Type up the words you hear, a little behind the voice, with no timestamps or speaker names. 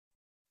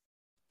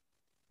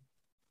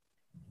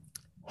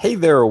Hey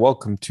there,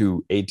 welcome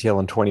to ATL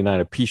and 29,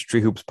 a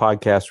Peachtree Hoops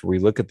podcast where we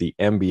look at the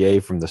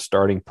NBA from the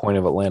starting point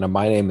of Atlanta.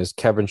 My name is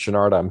Kevin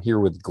Chouinard. I'm here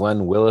with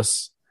Glenn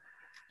Willis.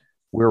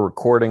 We're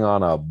recording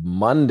on a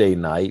Monday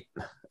night.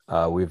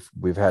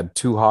 We've had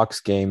two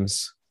Hawks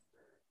games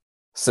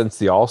since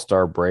the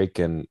All-Star break,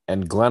 and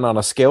Glenn, on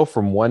a scale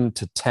from 1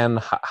 to 10,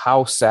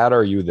 how sad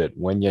are you that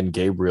Wenyen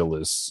Gabriel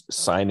is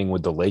signing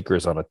with the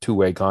Lakers on a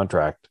two-way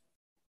contract?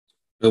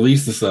 At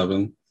least a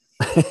seven.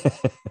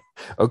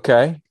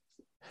 Okay.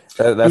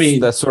 I That's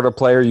mean, the sort of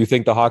player you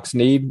think the Hawks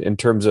need in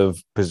terms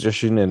of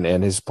position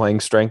and his playing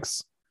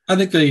strengths. he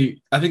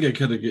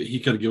could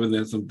have given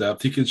them some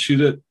depth. He can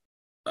shoot it,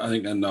 I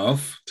think,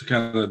 enough to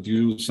kind of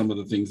do some of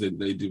the things that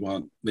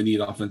they need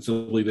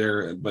offensively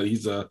there. But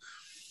he's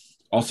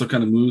also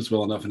kind of moves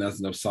well enough and has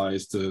enough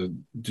size to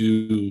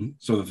do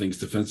some of the things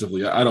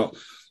defensively. I don't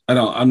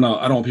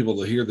want people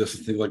to hear this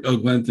and think like, oh,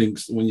 Glenn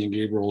thinks Wenyen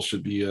Gabriel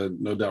should be a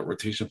no doubt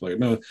rotation player.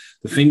 No,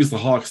 the things the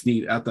Hawks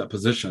need at that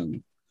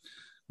position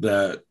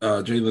that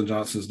Jalen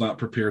Johnson is not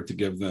prepared to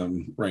give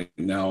them right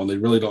now, and they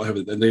really don't have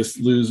it. And they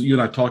lose. You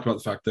and I talked about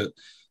the fact that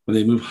when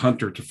they move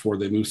Hunter to four,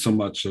 they move so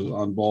much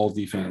on ball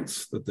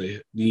defense that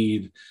they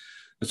need.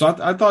 And so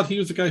I thought he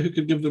was the guy who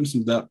could give them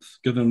some depth,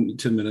 give them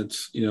 10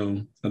 minutes,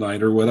 a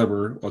night or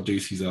whatever while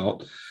JC's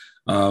out.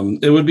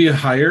 It would be a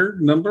higher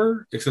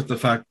number, except for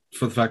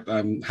the fact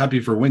I'm happy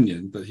for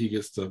Wenyen that he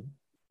gets to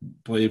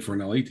play for an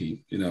LA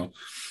team,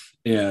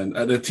 and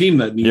the team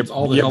that needs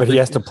all the help. But he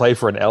has to play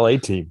for an LA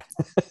team.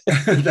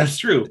 That's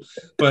true,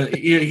 but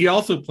he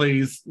also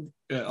plays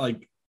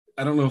like,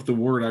 I don't know if the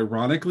word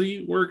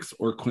ironically works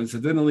or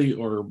coincidentally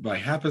or by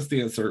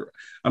happenstance, or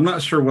I'm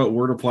not sure what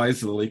word applies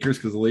to the Lakers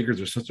because the Lakers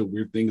are such a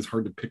weird thing. It's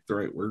hard to pick the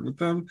right word with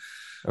them,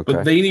 but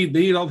Okay. they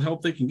need all the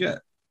help they can get.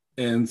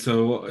 And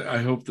so I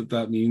hope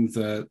that means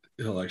that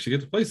he'll actually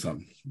get to play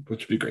some,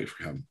 which would be great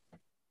for him.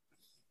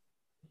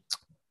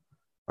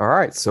 All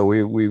right. So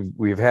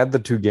we've had the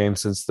two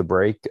games since the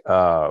break.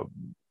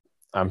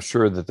 I'm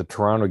sure that the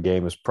Toronto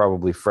game is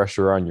probably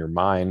fresher on your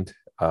mind.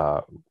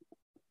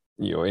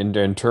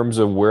 In terms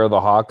of where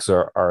the Hawks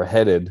are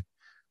headed,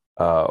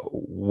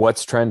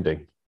 what's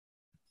trending?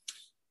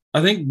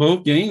 I think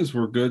both games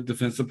were good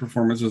defensive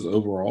performances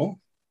overall.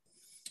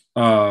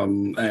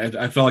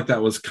 I felt like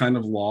that was kind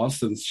of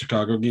lost in the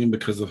Chicago game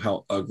because of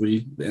how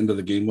ugly the end of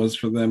the game was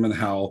for them and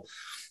how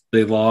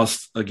they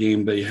lost a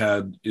game they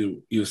had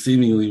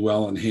seemingly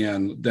well in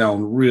hand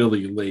down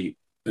really late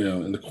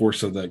in the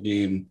course of that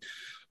game.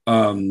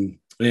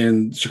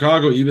 And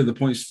Chicago, even the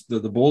points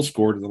that the Bulls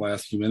scored in the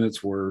last few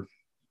minutes were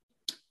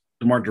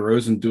DeMar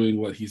DeRozan doing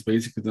what he's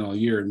basically done all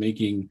year and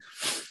making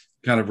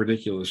kind of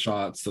ridiculous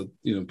shots that,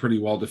 pretty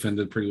well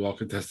defended, pretty well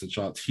contested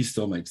shots. He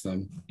still makes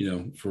them,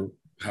 for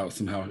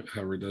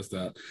however he does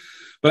that.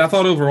 But I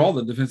thought overall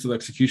the defensive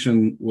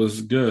execution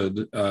was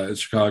good at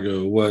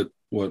Chicago. What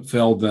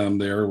failed them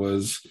there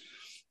was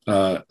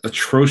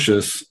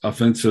atrocious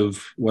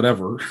offensive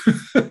whatever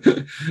at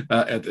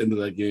the end of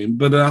that game.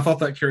 But I thought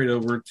that carried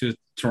over to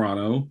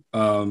Toronto.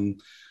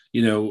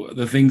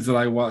 The things that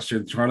I watched in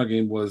the Toronto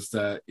game was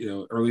that,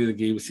 early in the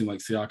game, it seemed like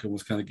Siakam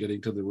was kind of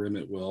getting to the rim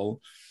at will.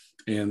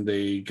 And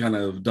they kind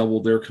of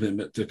doubled their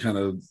commitment to kind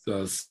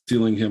of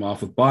stealing him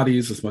off with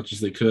bodies as much as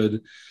they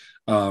could.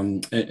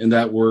 And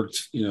that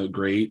worked,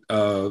 great.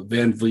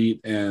 Van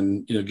Vliet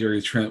and,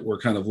 Gary Trent were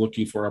kind of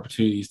looking for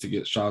opportunities to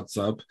get shots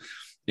up.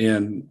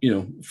 And,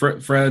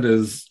 Fred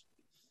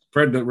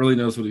really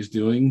knows what he's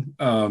doing.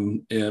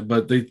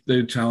 But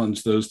they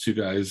challenged those two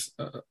guys,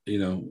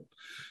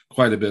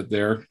 quite a bit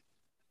there.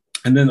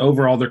 And then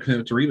overall, their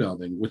commitment to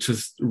rebounding, which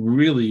has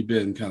really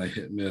been kind of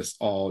hit and miss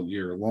all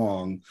year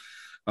long,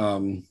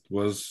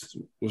 was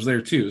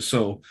there too.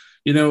 So,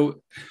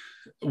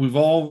 we've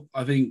all,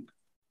 I think,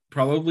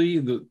 probably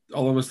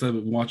all of us that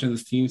have been watching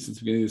this team since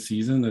the beginning of the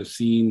season have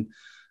seen,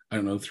 I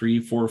don't know,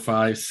 3, 4,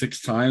 5,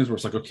 6 times where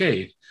it's like,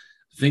 okay,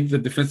 I think the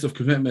defensive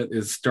commitment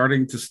is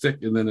starting to stick,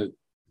 and then it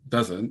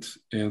doesn't.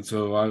 And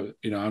so I'm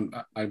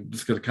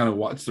just going to kind of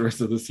watch the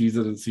rest of the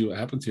season and see what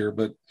happens here.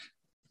 But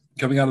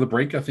coming out of the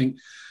break, I think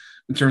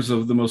in terms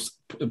of the most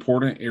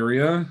important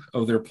area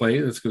of their play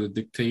that's going to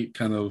dictate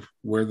kind of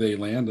where they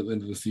land at the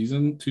end of the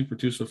season, 2 for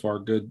 2 so far.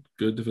 Good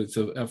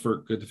defensive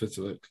effort, good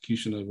defensive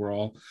execution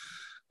overall.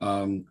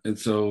 And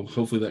so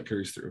hopefully that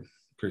carries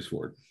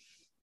forward.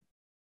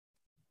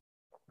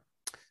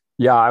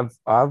 Yeah,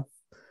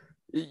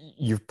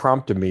 you've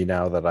prompted me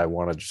now that I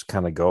want to just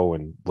kind of go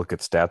and look at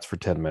stats for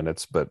 10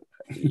 minutes. But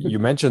you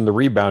mentioned the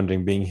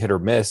rebounding being hit or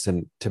miss,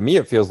 and to me,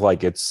 it feels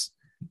like it's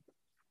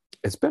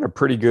been a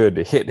pretty good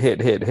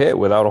hit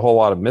without a whole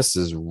lot of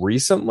misses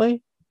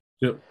recently.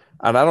 Yep.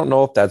 And I don't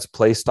know if that's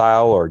play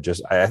style or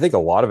just, I think a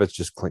lot of it's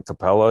just Clint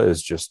Capella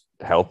is just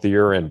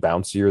healthier and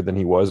bouncier than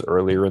he was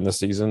earlier in the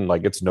season.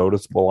 Like, it's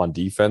noticeable on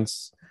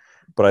defense,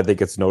 but I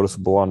think it's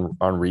noticeable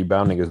on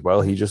rebounding as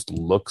well. He just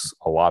looks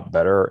a lot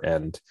better.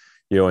 And,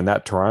 in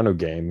that Toronto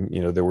game,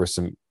 there were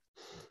some,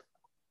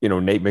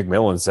 Nate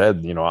McMillan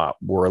said,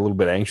 we're a little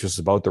bit anxious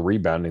about the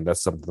rebounding.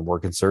 That's something we're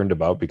concerned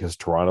about because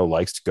Toronto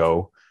likes to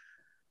go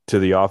to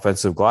the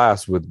offensive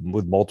glass with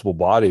multiple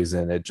bodies,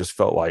 and it just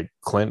felt like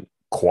Clint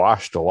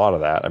quashed a lot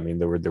of that. I mean,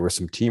 there were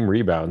some team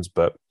rebounds,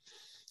 but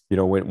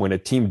when a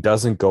team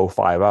doesn't go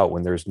 5 out,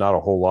 when there's not a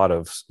whole lot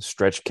of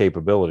stretch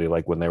capability,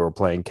 like when they were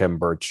playing Khem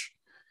Birch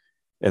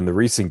in the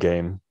recent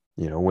game,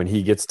 when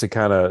he gets to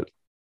kind of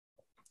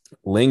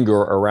linger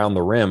around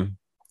the rim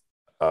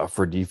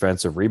for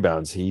defensive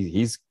rebounds,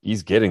 he's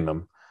getting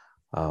them.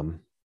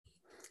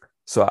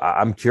 So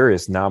I'm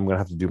curious. Now I'm going to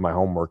have to do my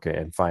homework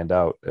and find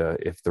out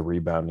if the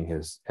rebounding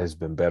has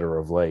been better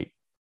of late.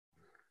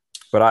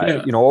 But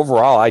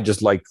overall, I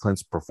just like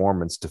Clint's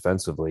performance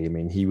defensively. I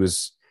mean, he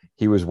was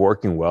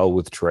working well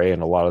with Trey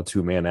and a lot of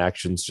 2-man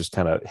actions, just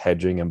kind of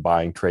hedging and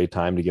buying Trey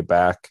time to get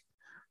back.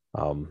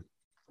 In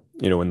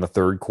the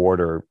third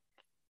quarter,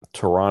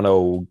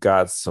 Toronto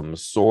got some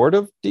sort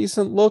of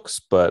decent looks,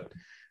 but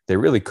they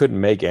really couldn't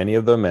make any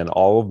of them, and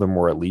all of them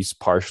were at least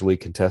partially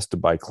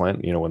contested by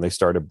Clint. When they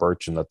started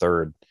Birch in the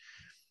third,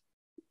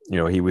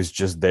 he was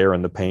just there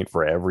in the paint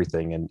for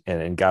everything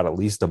and got at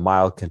least a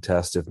mild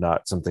contest, if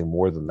not something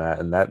more than that.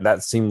 And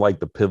that seemed like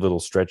the pivotal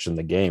stretch in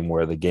the game,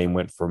 where the game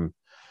went from,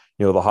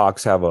 the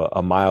Hawks have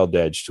a mild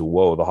edge to,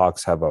 whoa, the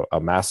Hawks have a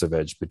massive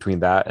edge.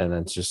 Between that and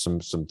then just some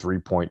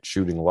 3-point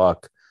shooting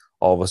luck,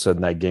 all of a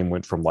sudden that game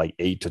went from like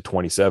 8 to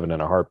 27 in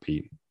a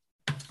heartbeat.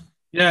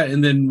 Yeah,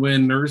 and then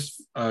when Nurse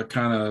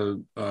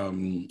kind of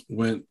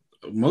went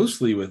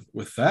mostly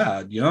with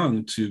Thad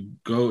Young to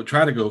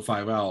try to go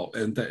 5 out,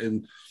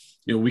 and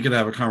we could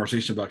have a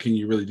conversation about, can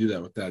you really do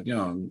that with Thad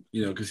Young?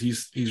 Because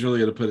he's really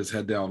going to put his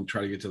head down and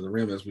try to get to the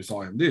rim, as we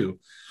saw him do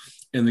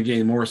in the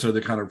game, more so to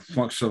kind of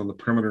function on the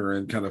perimeter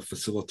and kind of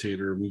facilitate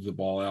or move the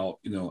ball out,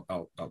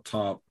 out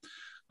top,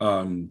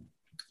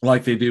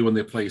 like they do when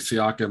they play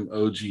Siakam,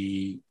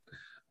 OG,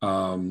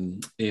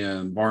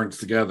 and Barnes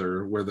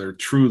together, where they're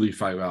truly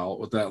 5 out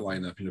with that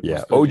lineup.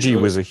 OG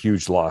was a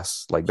huge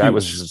loss. Like that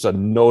was just a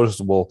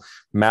noticeable,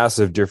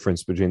 massive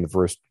difference between the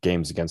first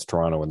games against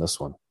Toronto and this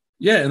one.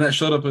 Yeah, and that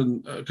showed up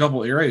in a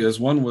couple areas.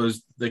 One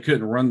was they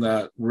couldn't run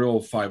that real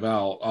 5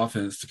 out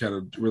offense to kind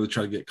of really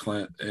try to get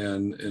Clint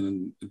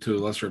and to a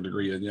lesser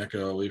degree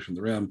Onyeka away from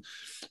the rim.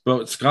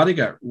 But Scotty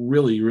got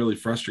really, really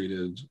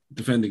frustrated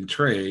defending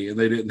Trey, and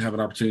they didn't have an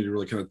opportunity to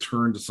really kind of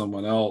turn to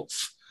someone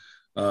else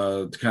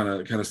to kind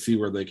of see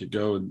where they could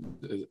go.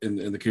 And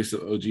in the case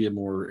of OG, a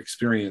more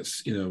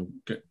experienced,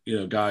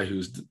 guy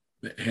who's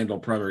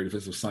handled primary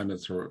defensive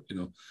assignments for,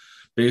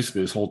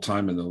 basically his whole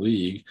time in the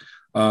league.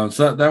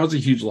 So that was a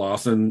huge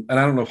loss. And I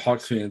don't know if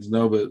Hawks fans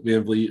know, but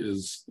VanVleet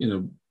is,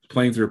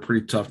 playing through a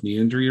pretty tough knee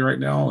injury right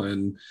now.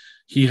 And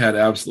he had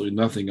absolutely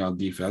nothing on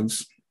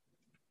defense.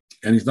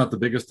 And he's not the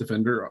biggest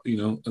defender,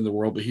 in the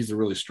world, but he's a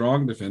really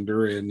strong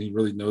defender and he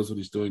really knows what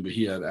he's doing, but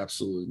he had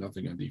absolutely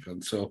nothing on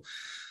defense. So,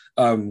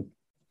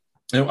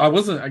 I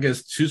wasn't, I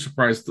guess, too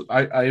surprised.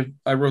 I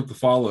wrote the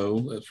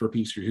follow for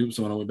Peachtree Hoops.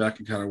 So when I went back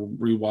and kind of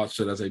rewatched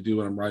it, as I do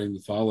when I'm writing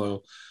the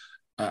follow,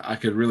 I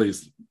could really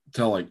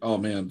tell, like, oh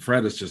man,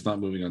 Fred is just not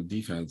moving on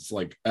defense,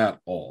 like, at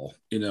all,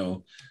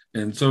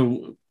 And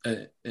so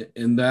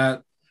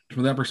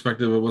from that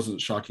perspective, it wasn't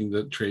shocking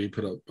that Trey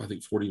put up, I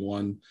think,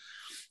 41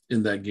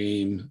 in that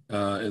game,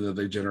 and that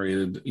they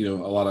generated, a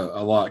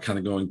lot kind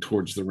of going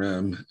towards the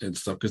rim and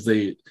stuff, because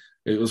it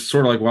was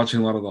sort of like watching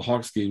a lot of the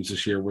Hawks games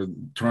this year, where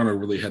Toronto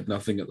really had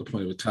nothing at the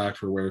point of attack,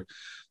 for where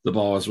the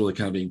ball was really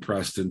kind of being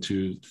pressed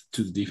into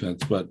the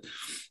defense. But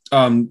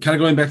kind of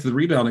going back to the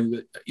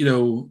rebounding,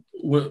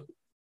 what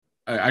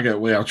I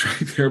got way off track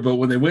there, but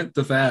when they went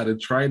to Thad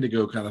and tried to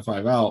go kind of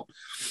 5 out,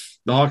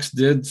 the Hawks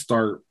did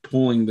start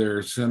pulling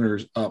their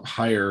centers up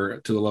higher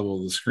to the level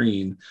of the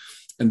screen.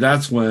 And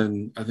that's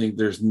when I think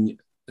there's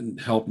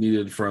help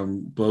needed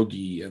from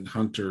Bogey and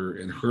Hunter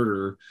and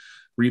Herter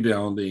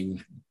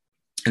rebounding.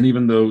 And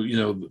even though,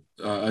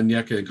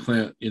 Onyeka and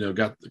Clint,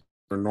 got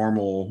their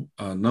normal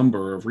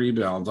number of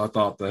rebounds, I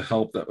thought the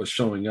help that was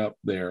showing up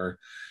there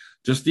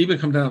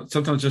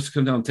sometimes just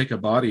come down and take a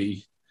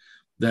body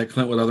that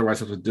Clint would otherwise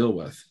have to deal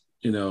with,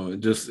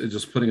 and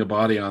just putting a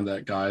body on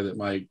that guy that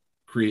might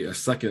create a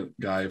second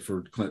guy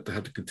for Clint to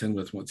have to contend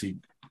with once he,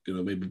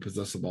 maybe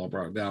possess the ball,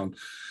 brought it down.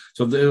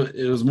 So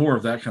it was more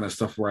of that kind of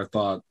stuff where I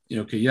thought,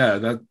 okay, yeah,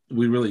 that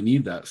we really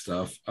need that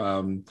stuff.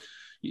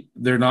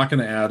 They're not going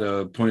to add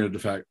a point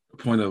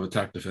of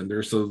attack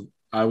defender. So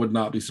I would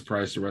not be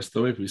surprised the rest of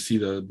the way if we see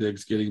the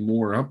bigs getting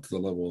more up to the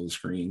level of the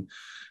screen.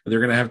 And they're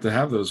going to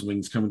have those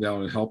wings coming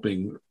down and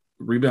helping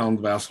rebound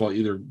the basketball,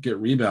 either get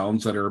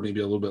rebounds that are maybe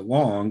a little bit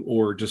long,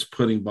 or just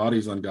putting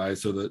bodies on guys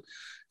so that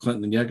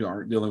Clinton and Onyeka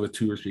aren't dealing with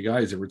 2 or 3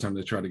 guys every time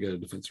they try to get a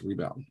defensive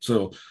rebound.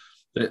 So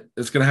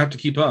it's going to have to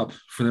keep up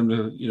for them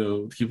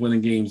to, keep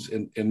winning games.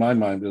 In my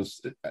mind,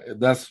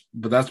 that's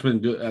been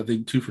good. I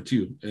think 2 for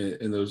 2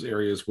 in those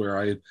areas where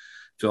I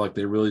feel like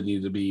they really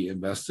need to be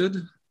invested.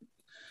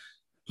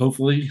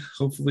 Hopefully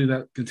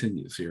that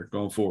continues here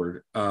going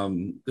forward.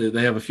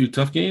 They have a few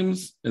tough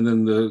games, and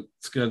then the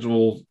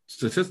schedule,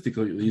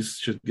 statistically at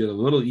least, should get a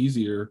little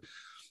easier.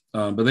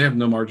 But they have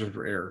no margin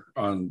for error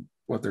on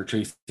what they're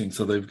chasing,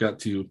 so they've got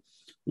to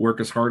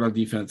work as hard on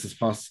defense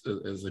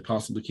as they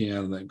possibly can,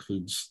 and that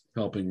includes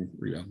helping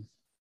rebound.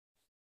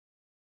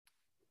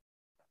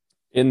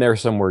 In there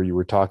somewhere, you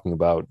were talking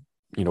about,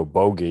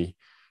 bogey.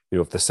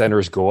 If the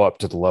centers go up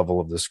to the level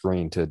of the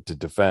screen to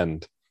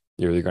defend,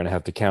 you're going to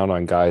have to count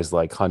on guys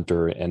like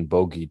Hunter and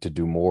Bogey to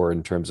do more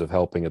in terms of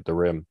helping at the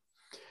rim.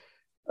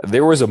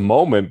 There was a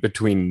moment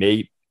between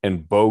Nate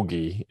and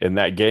Bogey in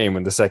that game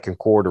in the second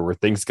quarter where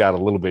things got a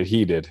little bit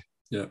heated.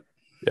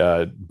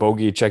 Yeah.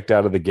 Bogey checked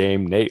out of the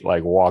game. Nate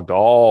walked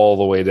all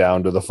the way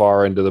down to the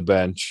far end of the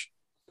bench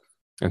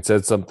and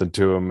said something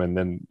to him. And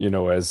then,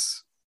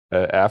 as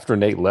after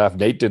Nate left,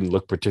 Nate didn't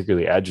look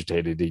particularly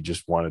agitated. He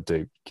just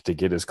wanted to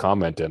get his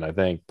comment in, I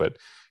think. But,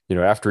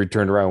 after he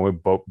turned around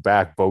and went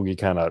back, Bogey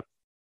kind of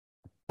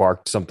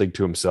barked something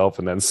to himself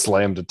and then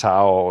slammed a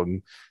towel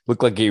and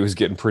looked like he was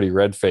getting pretty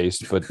red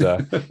faced. But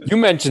you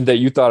mentioned that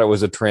you thought it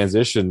was a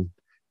transition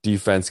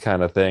defense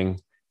kind of thing.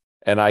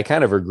 And I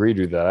kind of agreed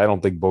with that. I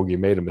don't think Bogey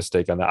made a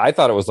mistake on that. I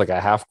thought it was like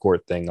a half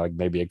court thing, like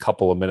maybe a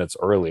couple of minutes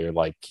earlier,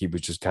 like he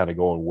was just kind of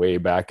going way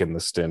back in the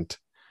stint.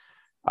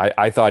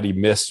 I thought he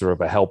missed sort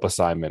of a help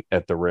assignment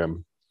at the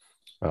rim.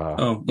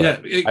 Yeah,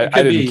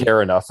 I didn't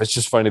care enough. It's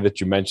just funny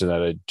that you mentioned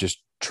that. It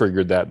just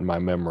triggered that in my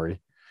memory.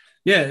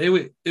 Yeah, it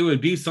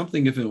would be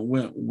something if it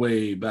went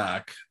way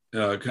back,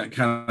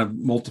 kind of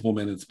multiple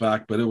minutes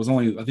back. But it was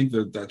only, I think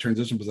that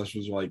transition possession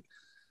was like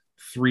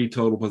 3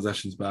 total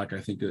possessions back. I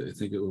think it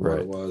was what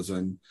it was,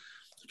 and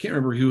I can't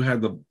remember who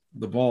had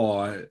the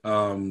ball.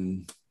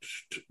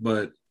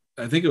 But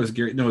I think it was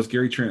Gary. No, it was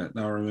Gary Trent.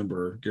 Now I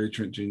remember Gary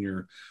Trent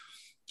Jr.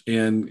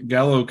 And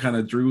Gallo kind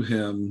of drew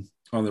him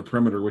on the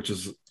perimeter, which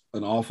is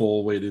an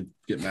awful way to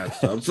get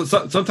matched up. So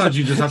sometimes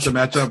you just have to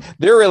match up.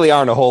 There really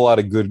aren't a whole lot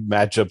of good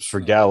matchups for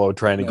Gallo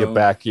trying to get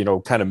back,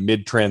 kind of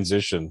mid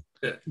transition.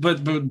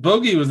 But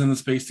Bogey was in the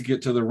space to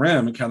get to the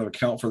rim and kind of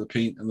account for the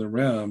paint and the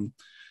rim.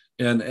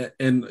 And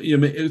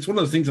it's one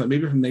of those things that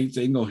maybe from Nate's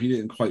angle, he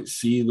didn't quite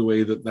see the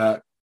way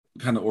that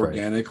kind of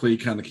organically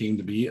kind of came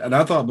to be. And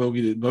I thought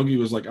Bogey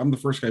was like, I'm the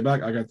first guy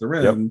back. I got the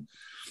rim.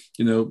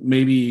 Yep.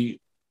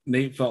 Maybe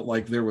Nate felt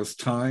like there was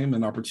time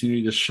and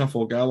opportunity to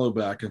shuffle Gallo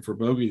back and for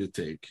Bogey to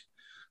take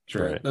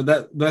Trent.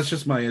 Right. That's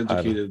just my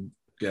educated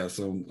guess.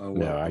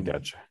 I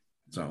got you.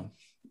 So,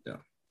 yeah.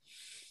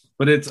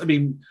 But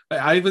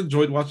I've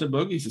enjoyed watching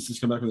Bogey since he's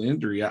come back from the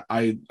injury.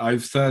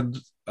 I've said,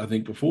 I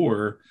think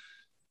before,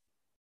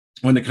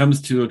 when it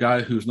comes to a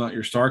guy who's not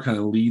your star, kind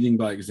of leading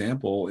by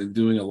example and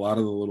doing a lot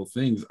of the little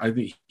things, I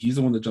think he's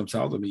the one that jumps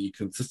out to me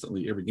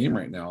consistently every game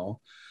right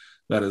now.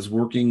 That is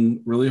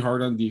working really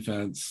hard on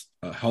defense,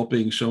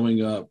 helping,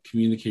 showing up,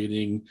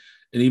 communicating,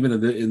 and even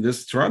in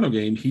this Toronto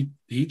game,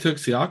 he took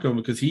Siakam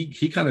because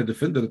he kind of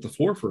defended at the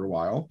 4 for a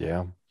while.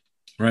 Yeah,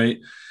 right.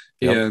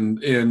 Yep.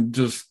 And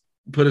just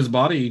put his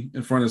body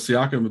in front of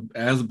Siakam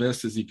as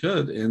best as he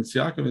could, and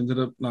Siakam ended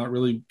up not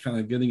really kind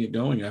of getting it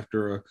going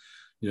after a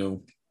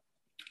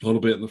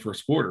little bit in the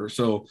first quarter.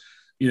 So,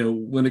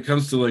 when it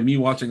comes to like me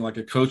watching like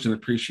a coach and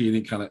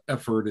appreciating kind of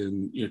effort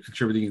and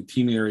contributing in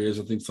team areas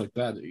and things like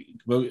that,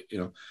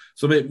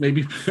 so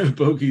maybe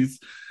Bogey's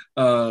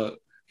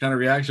kind of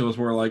reaction was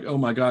more like, oh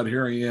my God,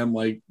 here I am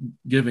like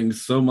giving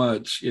so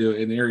much,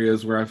 in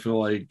areas where I feel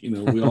like,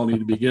 we all need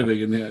to be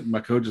giving. And then my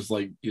coach is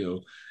like,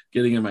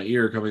 getting in my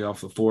ear coming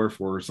off the floor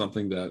for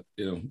something that,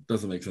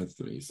 doesn't make sense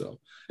to me. So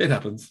it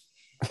happens.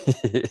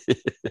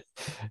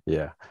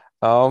 Yeah.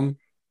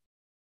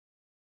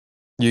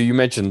 You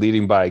mentioned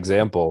leading by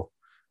example.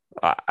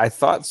 I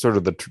thought sort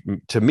of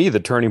to me,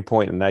 the turning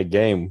point in that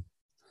game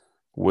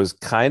was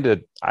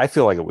I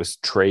feel like it was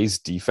Trey's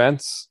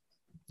defense.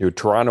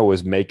 Toronto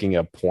was making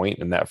a point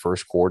in that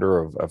first quarter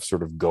of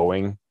sort of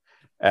going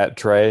at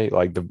Trey.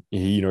 Like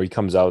he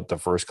comes out the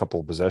first couple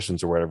of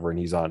possessions or whatever, and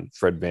he's on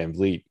Fred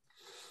VanVleet.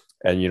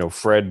 And,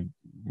 Fred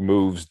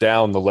moves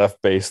down the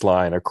left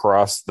baseline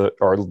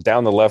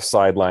down the left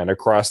sideline,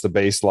 across the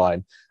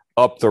baseline,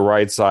 up the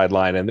right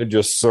sideline, and they're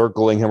just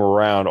circling him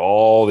around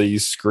all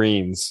these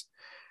screens.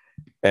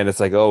 And it's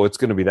like, oh, it's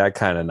going to be that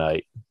kind of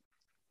night.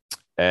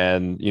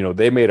 And,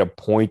 they made a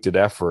pointed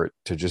effort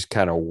to just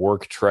kind of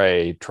work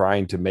Trey,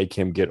 trying to make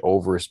him get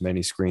over as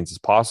many screens as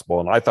possible.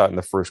 And I thought in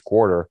the first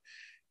quarter,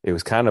 it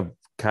was kind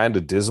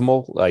of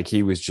dismal. Like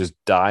he was just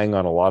dying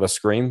on a lot of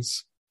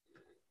screens.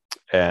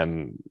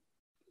 And,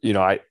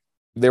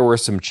 there were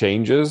some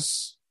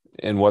changes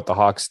in what the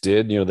Hawks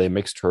did. They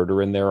mixed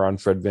Herter in there on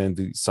Fred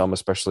VanVleet some,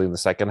 especially in the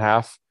second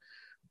half.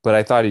 But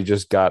I thought he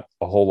just got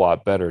a whole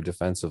lot better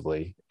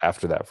defensively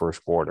after that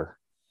first quarter.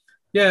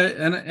 Yeah,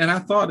 and I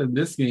thought in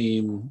this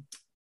game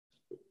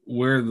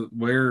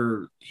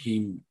where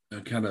he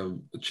kind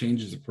of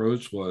changed his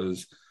approach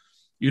was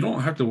you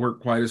don't have to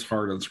work quite as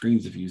hard on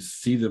screens if you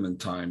see them in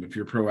time. If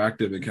you're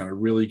proactive and kind of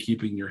really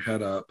keeping your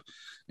head up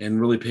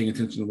and really paying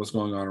attention to what's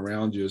going on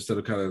around you instead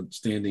of kind of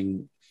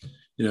standing,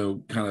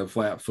 kind of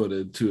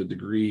flat-footed to a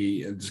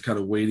degree and just kind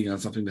of waiting on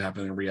something to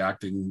happen and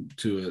reacting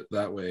to it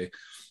that way.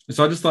 And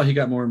so I just thought he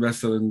got more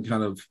invested in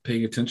kind of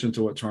paying attention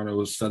to what Toronto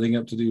was setting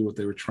up to do, what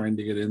they were trying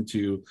to get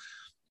into,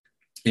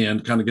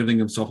 and kind of giving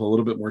himself a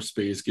little bit more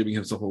space, giving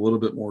himself a little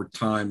bit more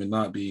time and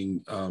not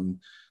being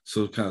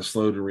so kind of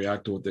slow to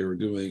react to what they were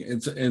doing.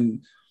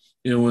 And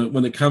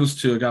when it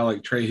comes to a guy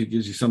like Trey who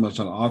gives you so much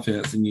on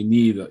offense, and you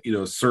need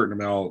a certain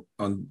amount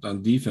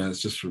on defense,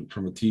 just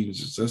from a team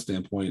success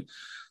standpoint,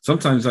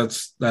 sometimes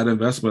that's that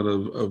investment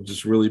of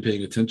just really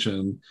paying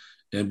attention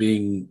and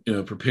being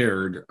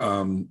prepared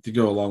to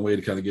go a long way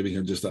to kind of giving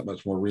him just that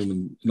much more room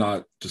and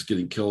not just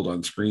getting killed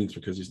on screens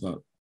because he's not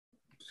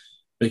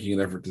making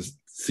an effort to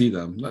see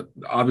them.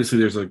 Obviously,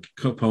 there's a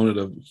component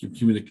of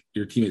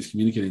your teammates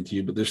communicating to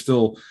you, but there's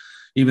still,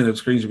 even if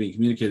screens are being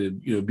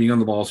communicated, being on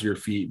the balls of your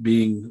feet,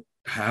 being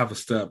half a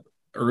step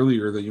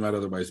earlier than you might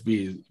otherwise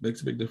be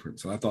makes a big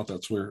difference. And I thought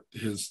that's where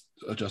his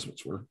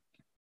adjustments were.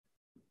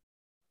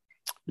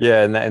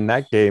 Yeah, and in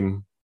that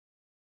game,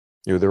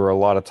 there were a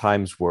lot of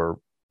times where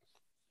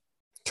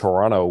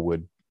Toronto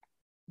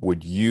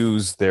would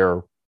use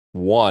their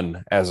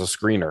one as a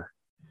screener,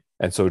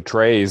 and so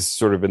Trey's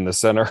sort of in the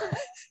center.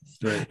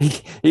 Right.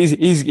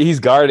 He's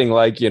guarding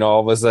like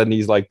all of a sudden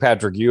he's like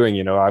Patrick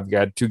Ewing. I've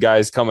got two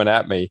guys coming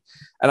at me,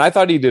 and I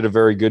thought he did a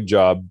very good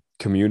job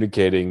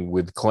communicating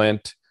with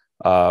Clint,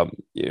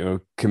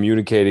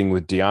 communicating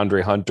with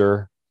DeAndre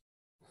Hunter.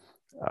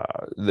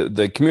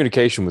 The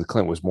communication with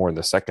Clint was more in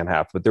the second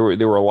half, but there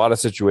were a lot of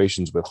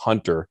situations with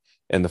Hunter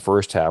in the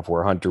first half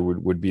where Hunter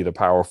would be the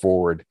power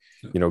forward,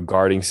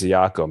 guarding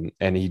Siakam,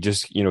 and he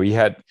just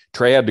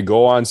Trey had to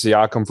go on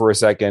Siakam for a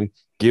second,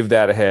 give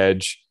that a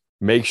hedge,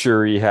 make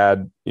sure he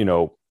had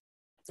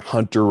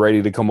Hunter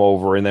ready to come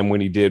over, and then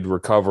when he did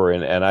recover,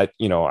 and I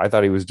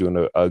thought he was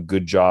doing a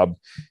good job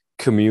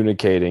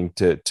communicating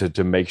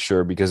to make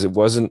sure, because it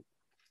wasn't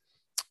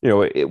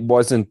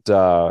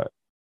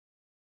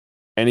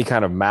any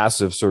kind of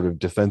massive sort of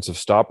defensive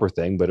stopper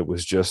thing, but it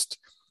was just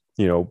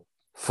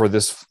for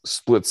this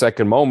split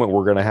second moment,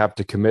 we're going to have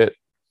to commit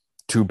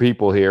two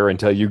people here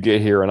until you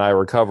get here and I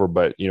recover.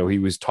 But he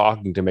was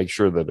talking to make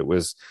sure that it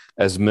was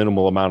as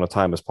minimal amount of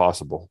time as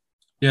possible.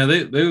 Yeah,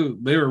 they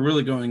were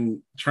really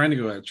trying to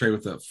go at Trey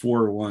with that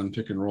 4-1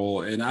 pick and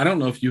roll. And I don't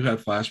know if you had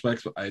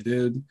flashbacks, but I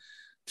did,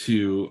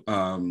 to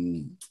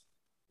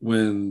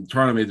when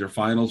Toronto made their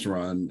finals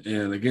run,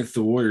 and against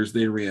the Warriors,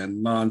 they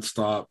ran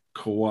nonstop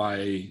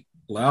Kawhi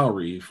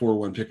Lowry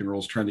 4-1 pick and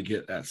rolls trying to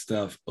get at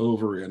Steph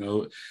over and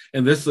over.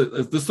 And this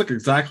looked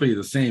exactly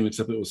the same,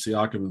 except it was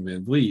Siakam and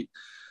Van Vliet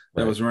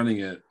that was running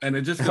it. And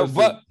it just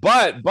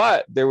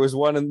but there was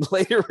one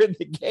later in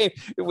the game.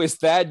 It was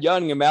Thad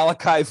Young and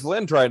Malachi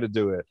Flynn trying to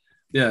do it.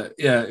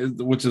 Yeah,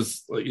 which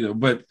is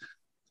but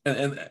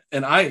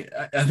and I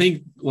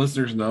think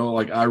listeners know,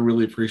 like, I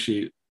really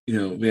appreciate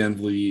Van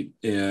Vliet,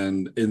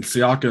 and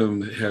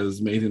Siakam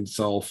has made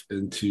himself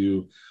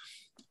into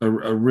a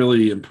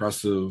really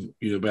impressive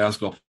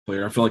basketball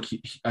player. I feel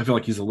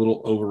like he's a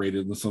little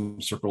overrated in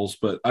some circles,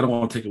 but I don't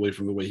want to take away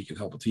from the way he can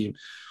help a team.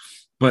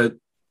 But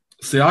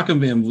Siakam,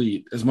 Van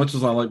Vliet, as much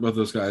as I like both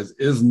those guys,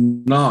 is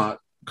not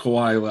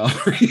Kawhi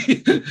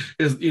Lowry.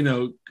 Is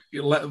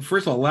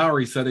first of all,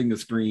 Lowry setting the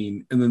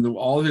screen, and then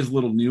all his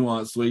little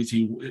nuanced ways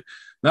he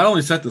not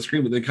only set the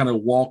screen, but they kind of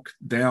walk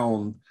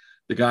down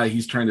the guy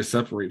he's trying to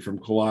separate from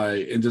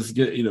Kawhi and just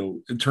get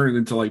and turn it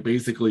into like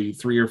basically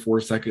 3 or 4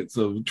 seconds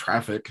of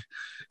traffic.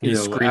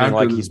 He's screaming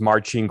like he's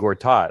Marcin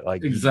Gortat,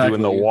 like exactly.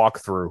 Doing the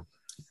walkthrough.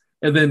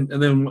 And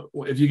then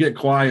if you get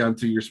Kawhi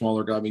onto your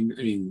smaller guy, I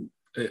mean,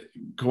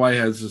 Kawhi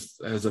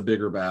has a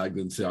bigger bag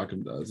than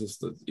Siakam does.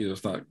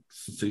 It's not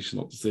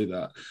sensational to say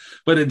that,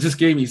 but it just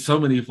gave me so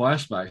many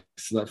flashbacks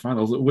to that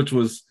finals,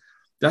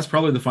 that's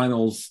probably the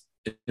finals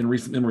in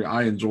recent memory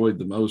I enjoyed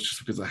the most, just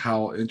because of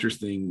how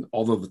interesting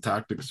all of the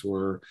tactics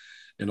were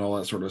and all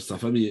that sort of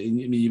stuff. I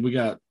mean, we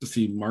got to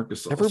see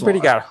Marcus. Everybody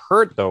got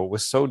hurt though. It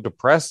was so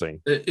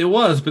depressing. It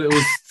was, but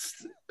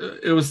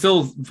it was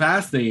still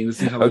fascinating to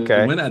see how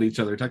they went at each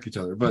other, attack each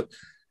other. But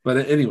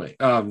anyway,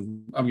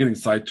 I'm getting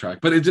sidetracked.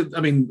 But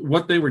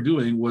what they were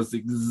doing was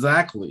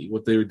exactly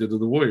what they did to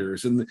the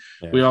Warriors. And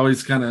we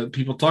always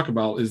people talk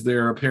about, is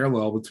there a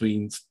parallel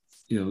between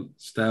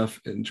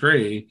Steph and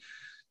Trey?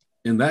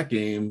 In that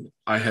game,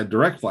 I had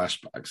direct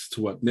flashbacks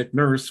to what Nick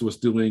Nurse was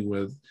doing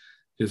with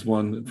his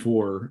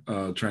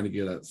 1-4, trying to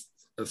get at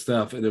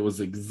Steph, and it was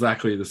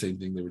exactly the same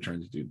thing they were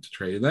trying to do to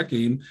Trey in that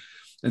game.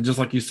 And just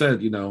like you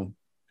said,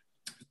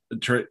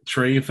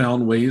 Trey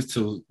found ways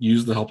to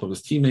use the help of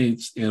his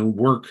teammates and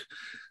work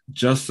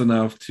just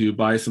enough to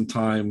buy some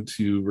time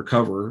to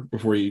recover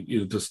before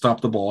to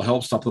stop the ball,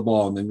 help stop the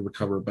ball, and then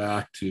recover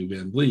back to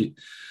Van Vliet.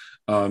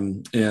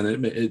 And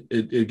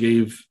it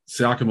gave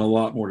Siakam a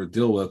lot more to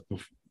deal with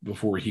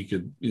before he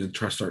could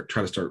try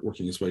to start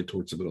working his way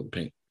towards the middle of the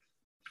paint.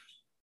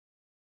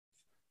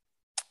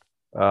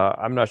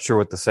 I'm not sure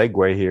what the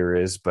segue here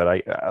is,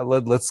 but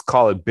let's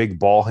call it big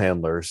ball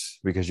handlers,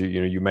 because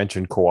you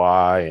mentioned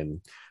Kawhi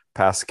and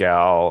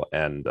Pascal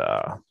and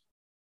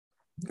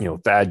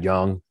Thad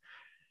Young.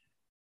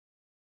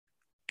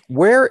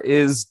 Where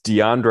is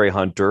DeAndre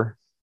Hunter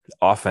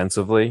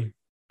offensively?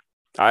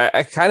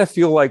 I kind of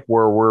feel like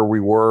we're where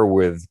we were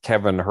with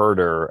Kevin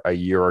Huerter a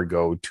year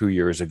ago, 2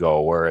 years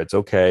ago, where it's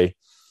okay.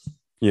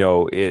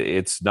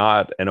 It's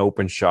not an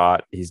open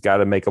shot. He's got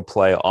to make a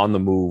play on the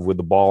move with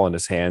the ball in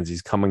his hands.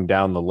 He's coming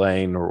down the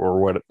lane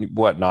or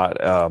whatnot.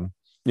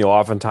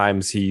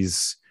 oftentimes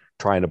he's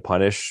trying to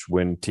punish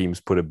when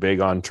teams put a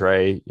big on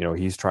Trey.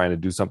 He's trying to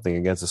do something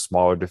against a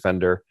smaller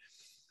defender.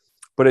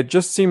 But it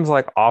just seems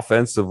like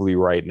offensively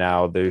right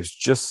now, there's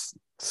just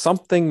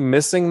something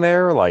missing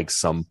there, like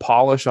some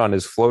polish on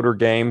his floater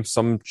game,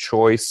 some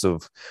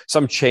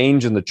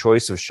change in the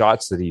choice of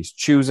shots that he's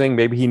choosing.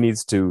 Maybe he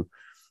needs to,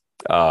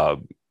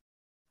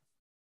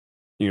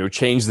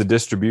 change the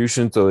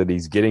distribution so that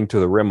he's getting to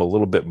the rim a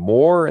little bit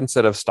more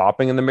instead of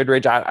stopping in the mid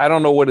range. I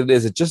don't know what it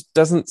is. It just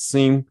doesn't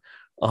seem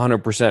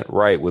 100%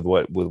 right with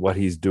what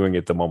he's doing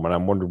at the moment.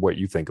 I'm wondering what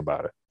you think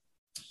about it.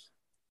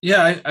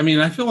 Yeah,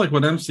 I feel like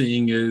what I'm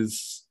seeing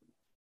is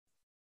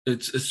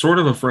it's sort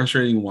of a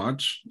frustrating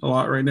watch a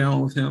lot right now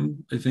with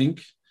him, I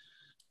think.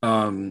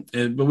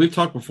 But we've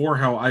talked before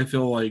how I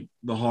feel like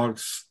the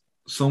Hawks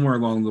somewhere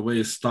along the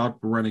way stopped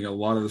running a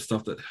lot of the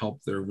stuff that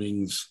helped their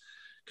wings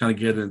kind of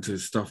get into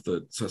stuff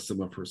that sets them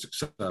up for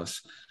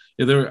success.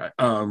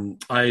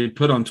 I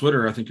put on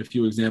Twitter, I think, a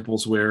few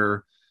examples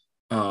where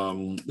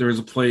there was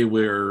a play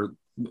where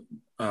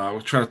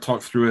I'll try to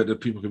talk through it if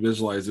people can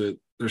visualize it.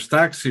 Their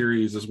stack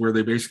series is where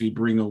they basically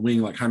bring a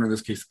wing, like Hunter in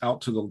this case, out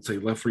to the, let's say,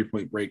 left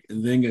 3-point break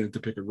and then get into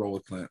pick and roll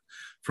with Clint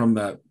from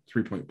that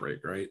 3-point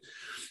break, right?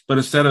 But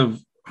instead of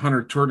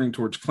Hunter turning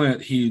towards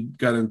Clint, he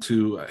got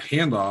into a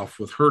handoff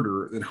with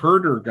Herder, and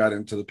Herder got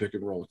into the pick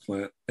and roll with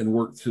Clint and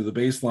worked through the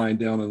baseline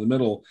down in the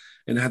middle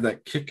and had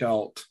that kick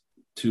out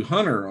to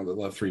Hunter on the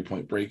left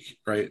 3-point break,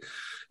 right?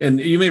 And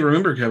you may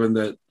remember, Kevin,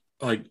 that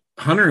like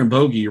Hunter and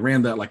Bogey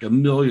ran that like a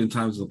million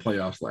times in the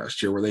playoffs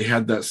last year, where they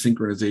had that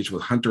synchronization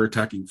with Hunter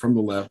attacking from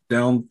the left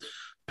down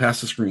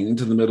past the screen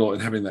into the middle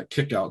and having that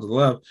kick out to the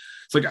left.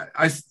 It's like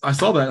I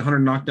saw that Hunter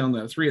knock down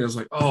that three, and I was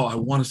like, oh, I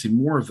want to see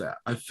more of that.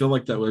 I feel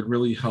like that would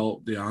really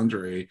help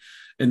DeAndre.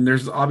 And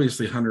there's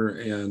obviously Hunter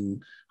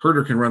and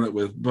Herder can run it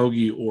with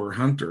Bogey or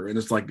Hunter, and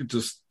it's like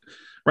just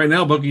right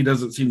now Bogey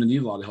doesn't seem to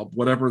need a lot of help.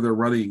 Whatever they're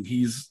running,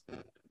 he's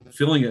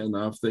feeling it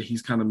enough that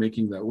he's kind of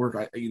making that work.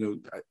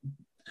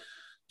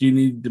 Do you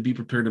need to be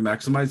prepared to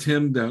maximize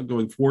him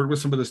going forward with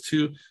some of this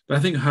too? But I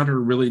think Hunter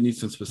really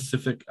needs some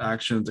specific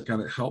action to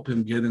kind of help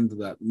him get into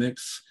that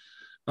mix.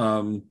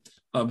 But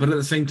at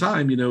the same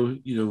time,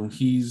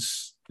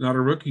 he's not a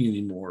rookie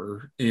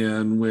anymore.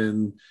 And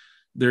when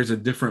there's a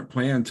different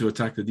plan to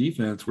attack the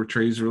defense where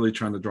Trey's really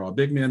trying to draw a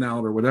big man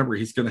out or whatever,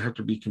 he's going to have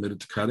to be committed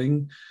to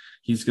cutting.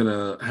 He's going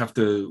to have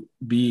to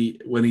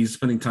be, when he's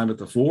spending time at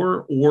the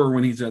 4 or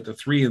when he's at the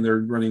 3 and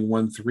they're running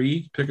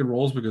 1-3 pick and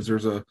rolls because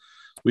there's a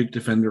weak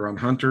defender on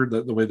Hunter,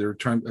 that the way they're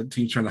trying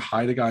to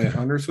hide a guy at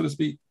Hunter, so to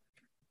speak.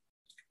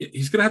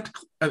 He's going to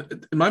have to,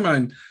 in my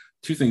mind,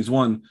 two things.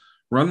 One,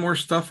 run more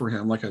stuff for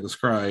him, like I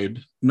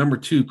described. Number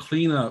two,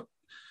 clean up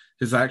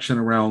his action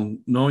around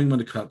knowing when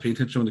to cut, pay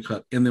attention when to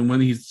cut. And then when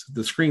he's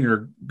the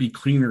screener, be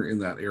cleaner in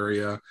that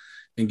area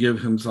and give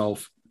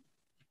himself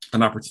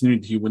an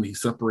opportunity when he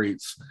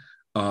separates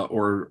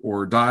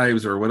or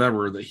dives or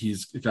whatever, that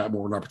he's got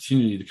more of an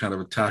opportunity to kind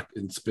of attack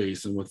in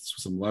space and with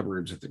some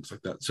leverage and things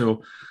like that.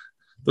 So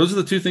those are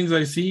the two things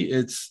I see.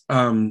 It's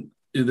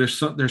there's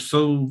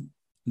so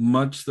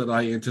much that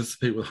I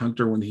anticipate with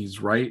Hunter when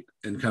he's right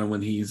and kind of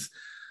when he's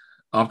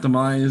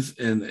optimized,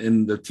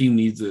 and the team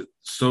needs it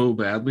so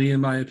badly,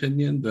 in my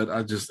opinion, that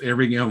I just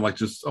every game I'm like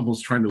just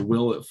almost trying to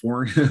will it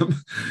for him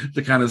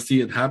to kind of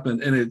see it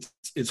happen. And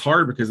it's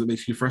hard because it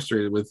makes you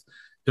frustrated with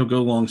he'll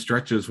go long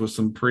stretches with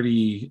some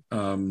pretty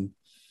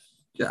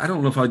I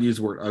don't know if I'd use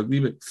the word ugly,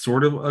 but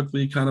sort of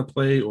ugly kind of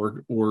play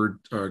or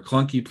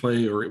clunky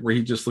play, or where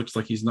he just looks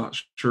like he's not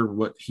sure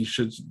what he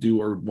should do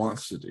or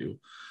wants to do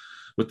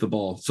with the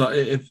ball. So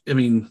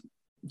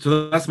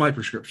so that's my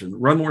prescription.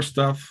 Run more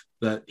stuff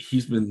that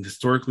he's been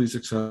historically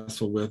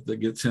successful with, that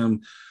gets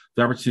him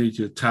the opportunity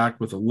to attack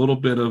with a little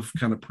bit of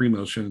kind of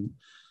pre-motion,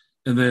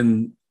 and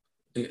then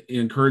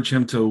encourage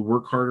him to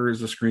work harder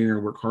as a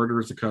screener, work harder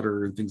as a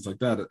cutter, and things like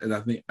that. And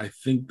I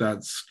think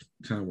that's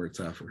kind of where it's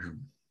at for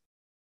him.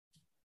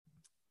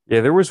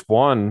 Yeah, there was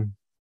one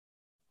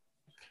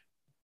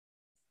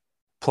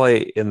play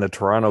in the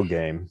Toronto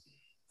game.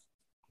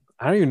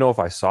 I don't even know if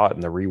I saw it in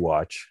the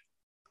rewatch,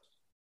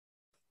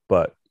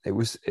 but it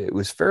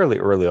was fairly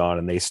early on,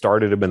 and they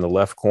started him in the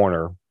left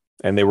corner,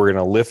 and they were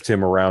going to lift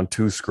him around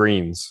 2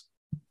 screens.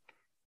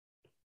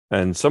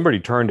 And somebody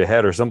turned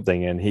ahead or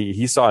something, and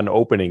he saw an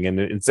opening,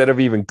 and instead of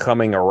even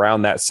coming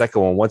around that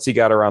second one, once he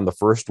got around the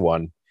first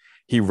one,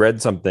 he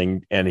read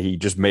something, and he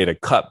just made a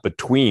cut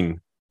between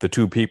the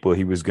 2 people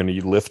he was going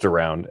to lift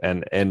around,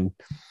 and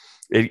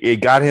it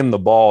got him the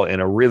ball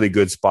in a really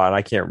good spot.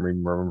 I can't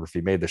remember if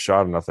he made the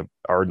shot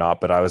or not,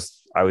 but I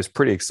was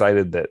pretty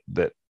excited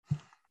that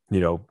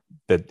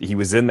he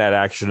was in that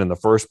action in the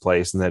first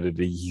place, and that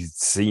he's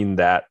seen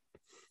that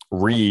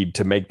read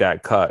to make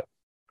that cut.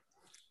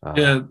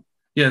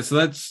 Yeah. So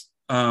that's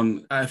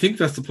I think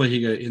that's the play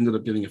he ended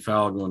up getting a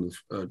foul going to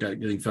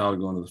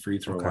the free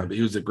throw line, but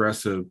he was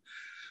aggressive.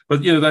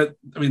 But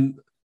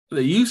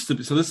they used to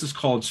be, so this is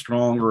called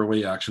strong or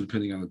away action,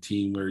 depending on the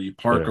team, where you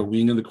park a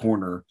wing in the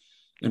corner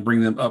and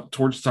bring them up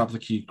towards the top of the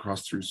key,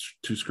 cross through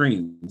 2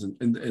 screens.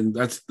 And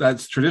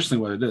that's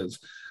traditionally what it is.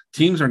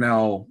 Teams are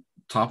now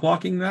top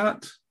locking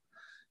that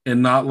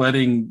and not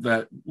letting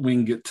that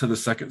wing get to the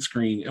second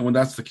screen. And when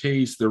that's the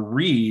case, the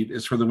read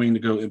is for the wing to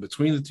go in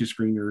between the two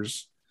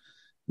screeners,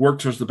 work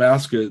towards the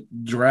basket,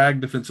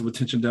 drag defensive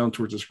attention down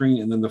towards the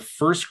screen, and then the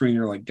first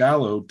screener, like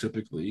Gallo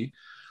typically,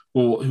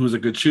 who's a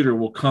good shooter,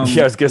 will come.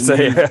 Yeah, I was gonna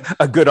say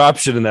a good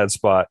option in that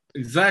spot.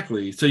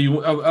 Exactly. So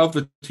you of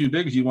the two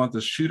bigs, you want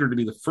the shooter to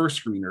be the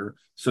first screener,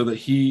 so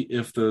that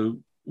if the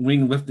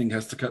wing lifting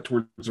has to cut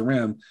towards the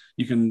rim,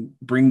 you can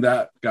bring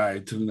that guy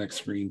to the next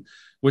screen.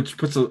 Which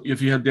puts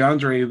if you have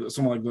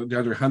someone like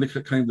DeAndre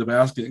Hunter cutting the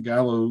basket, and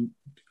Gallo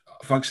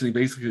functioning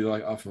basically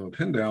like off of a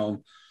pin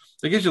down,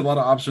 that gives you a lot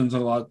of options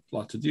and a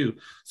lot to do.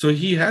 So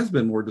he has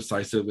been more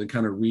decisive in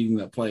kind of reading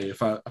that play.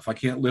 If I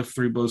can't lift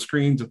through both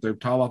screens, if they're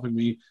tall upping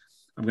me,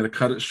 I'm going to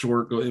cut it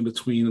short, go in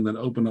between, and then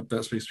open up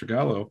that space for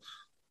Gallo.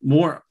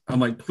 I'm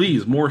like,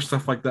 please, more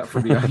stuff like that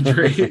for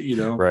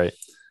DeAndre. Right.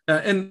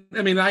 And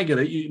I mean, I get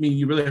it.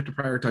 You really have to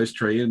prioritize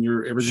Trae, and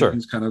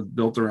everything's kind of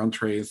built around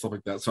Trae and stuff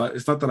like that. So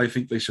it's not that I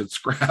think they should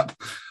scrap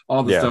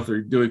all the stuff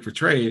they're doing for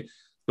Trae,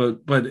 but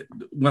when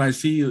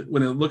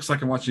it looks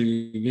like I'm watching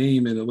a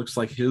game and it looks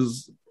like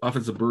his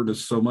offensive burden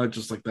is so much,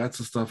 it's like that's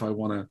the stuff I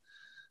want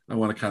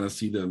to kind of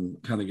see them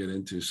kind of get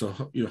into.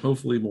 So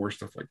hopefully more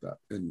stuff like that,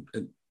 and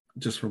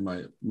just from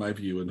my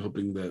view, and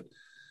hoping that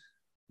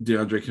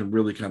DeAndre can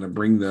really kind of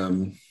bring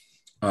them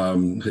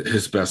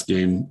his best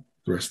game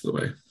the rest of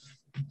the way.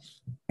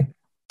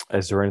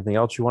 Is there anything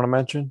else you want to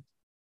mention?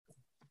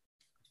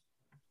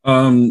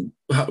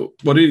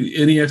 What are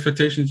any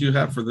expectations you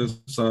have for this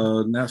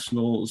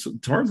national?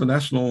 Tomorrow's the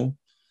national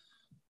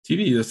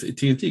TV, this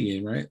TNT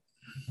game, right?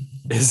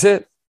 Is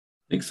it?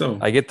 I think so.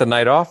 I get the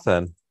night off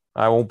then.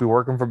 I won't be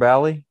working for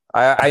Bally.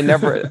 I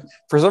never,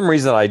 for some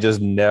reason,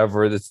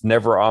 it's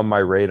never on my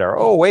radar.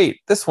 Oh, wait,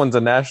 this one's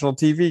a national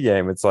TV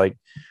game. It's like,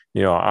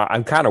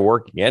 I'm kind of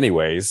working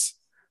anyways.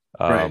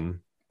 Right.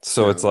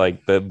 So it's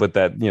like,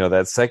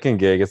 that second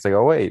gig, it's like,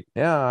 oh, wait,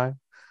 yeah,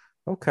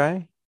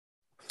 okay.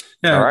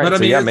 Yeah, all right. But I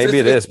mean, maybe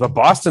it is. But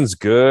Boston's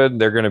good.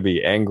 They're going to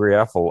be angry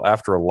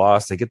after a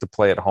loss. They get to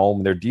play at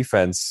home. Their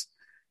defense,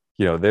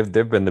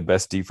 they've been the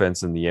best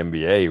defense in the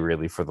NBA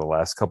really for the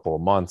last couple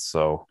of months.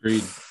 So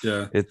agreed.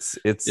 Yeah, it's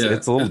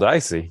a little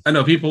dicey. I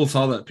know people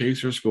saw that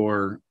Pacers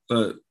score,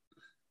 but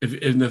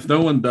if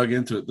no one dug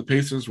into it, the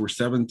Pacers were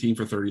 17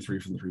 for 33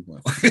 from the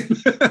 3-point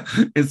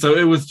line, and so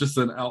it was just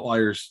an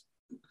outliers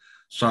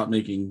shot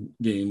making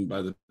game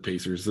by the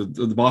Pacers.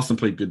 The Boston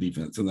played good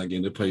defense in that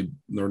game. They played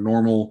their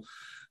normal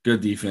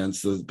good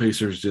defense. The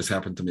Pacers just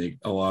happened to make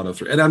a lot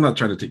of and I'm not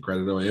trying to take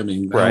credit away. I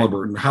mean, right.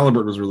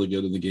 Halliburton was really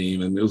good in the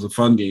game, and it was a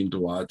fun game to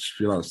watch.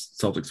 If you're not a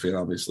Celtics fan,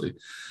 obviously.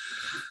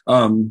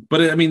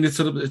 But I mean, it's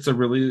a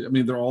really, I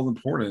mean, they're all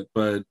important,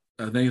 but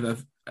I think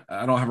that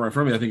I don't have it right in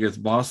front of me. I think it's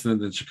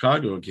Boston and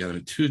Chicago again. I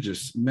mean, two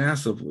just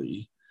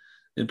massively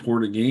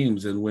important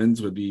games, and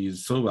wins would be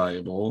so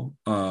valuable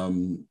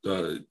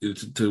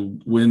to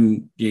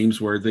win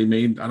games where they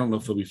may, I don't know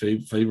if they'll be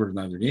favored in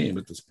either game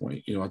at this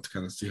point. I have to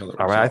kind of see how that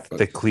works. I think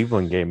the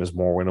Cleveland game is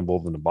more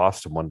winnable than the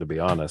Boston one, to be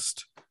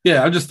honest.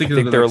 Yeah, I'm just thinking.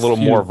 I think they're a little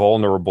more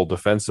vulnerable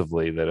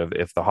defensively. That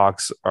if the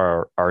Hawks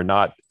are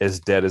not as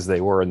dead as they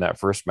were in that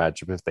first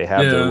matchup, if they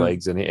have their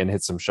legs and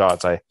hit some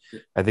shots, I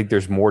think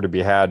there's more to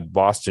be had.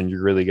 Boston,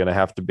 you're really going to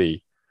have to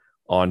be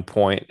on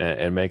point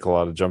and make a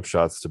lot of jump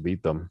shots to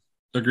beat them.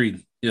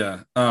 Agreed.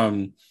 Yeah.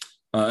 And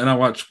I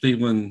watched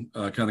Cleveland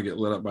kind of get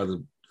lit up by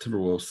the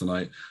Timberwolves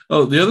tonight.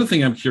 Oh, the other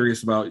thing I'm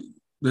curious about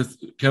this,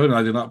 Kevin and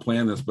I did not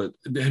plan this, but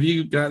have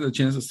you gotten a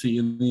chance to see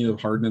any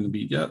of Harden and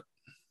Embiid yet?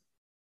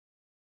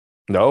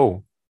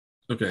 No.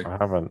 Okay. I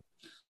haven't.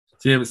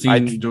 So you haven't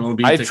seen Joel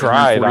Embiid? I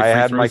tried. I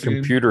had my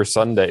computer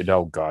Sunday.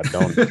 No, God,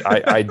 don't.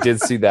 I did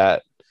see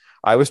that.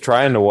 I was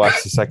trying to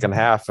watch the second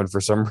half, and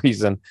for some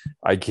reason,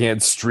 I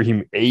can't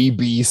stream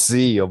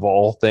ABC of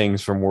all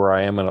things from where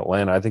I am in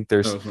Atlanta. I think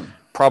there's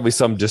probably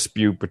some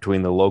dispute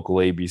between the local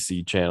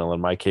ABC channel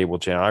and my cable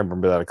channel. I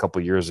remember that a couple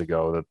of years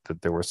ago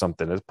that there was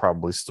something that's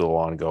probably still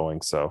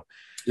ongoing. So,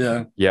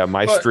 yeah,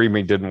 my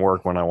streaming didn't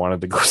work when I wanted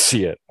to go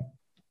see it.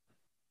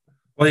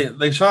 Well,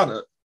 they shot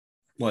it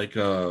like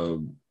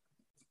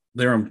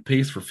they're on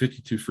pace for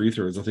 52 free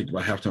throws, I think,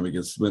 by halftime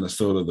against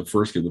Minnesota, the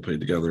first game they played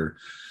together.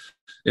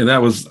 And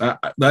that was a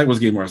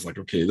game where I was like,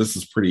 okay, this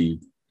is pretty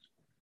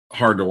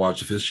hard to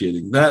watch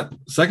officiating. That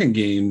second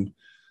game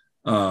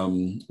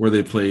where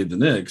they played the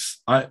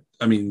Knicks, I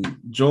mean,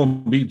 Joel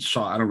Embiid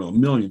shot, I don't know, 1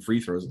 million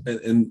free throws,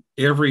 and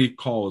every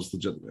call was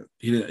legitimate.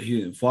 He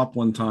didn't flop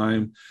one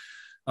time.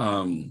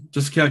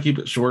 Just kind of keep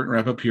it short and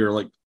wrap up here.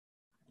 Like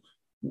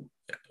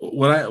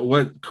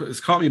what has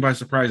caught me by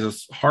surprise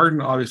is Harden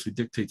obviously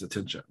dictates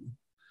attention.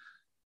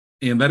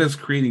 And that is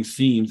creating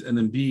seams. And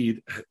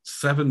Embiid,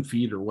 7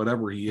 feet or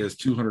whatever he is,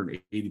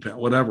 280 pounds,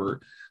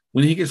 whatever.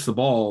 When he gets the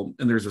ball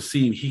and there's a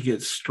seam, he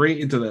gets straight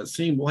into that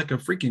seam like a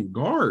freaking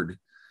guard.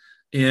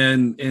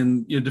 And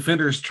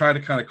defenders try to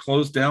kind of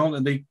close down,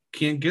 and they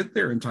can't get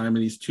there in time.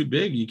 And he's too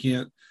big. You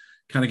can't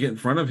kind of get in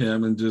front of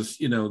him and just,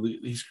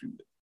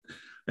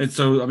 and And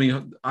so, I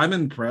mean, I'm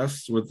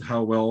impressed with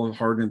how well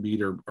Harden and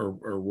Embiid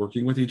are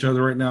working with each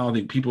other right now. I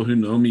think people who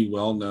know me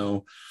well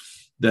know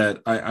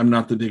that I'm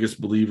not the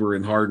biggest believer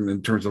in Harden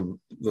in terms of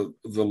the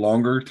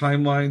longer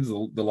timelines,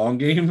 the long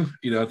game.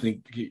 I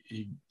think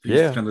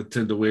he's kind of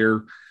tend to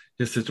wear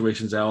his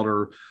situations out,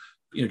 or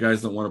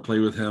guys don't want to play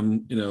with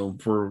him,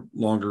 for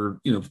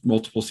longer,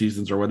 multiple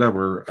seasons or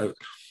whatever.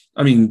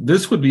 I mean,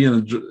 this would be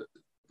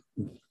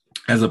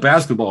as a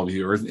basketball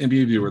viewer, as an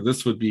NBA viewer,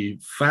 this would be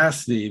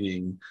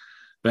fascinating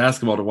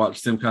basketball to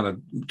watch them kind of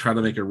try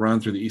to make a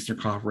run through the Eastern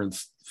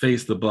Conference,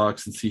 face the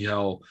Bucks, and see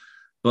how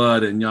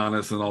Bud and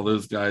Giannis and all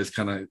those guys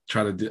kind of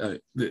try to do.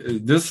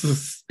 This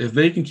is, if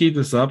they can keep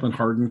this up and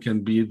Harden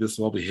can be this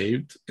well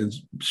behaved and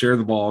share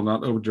the ball,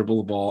 not over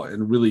dribble the ball,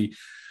 and really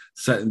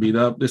set and beat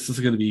up, this is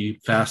going to be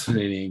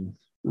fascinating.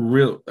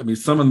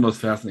 Some of the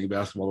most fascinating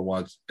basketball to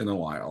watch in a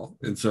while.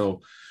 And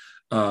so,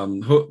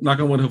 knock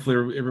on wood,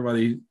 hopefully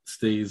everybody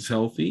stays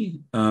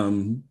healthy.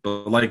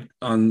 But like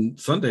on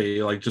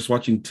Sunday, like just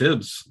watching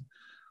Tibbs,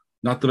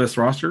 not the best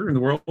roster in the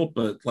world,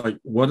 but like,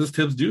 what does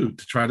Tibbs do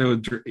to try to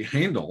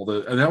handle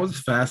and that was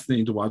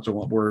fascinating to watch. I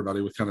won't worry about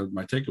it with kind of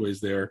my takeaways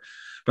there,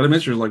 but I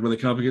mentioned like when they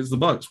come up against the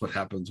Bucks, what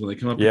happens when they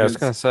come up? Yeah,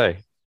 against, I was gonna say,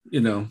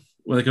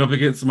 when they come up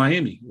against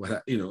Miami,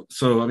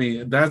 so I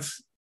mean,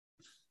 it's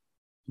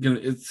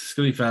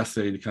gonna be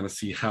fascinating to kind of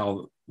see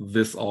how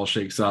this all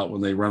shakes out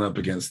when they run up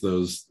against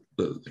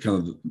the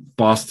kind of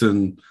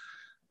Boston,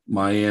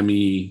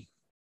 Miami,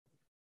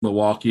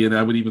 Milwaukee, and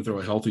I would even throw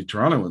a healthy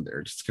Toronto in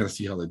there just to kind of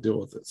see how they deal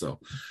with it. So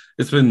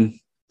it's been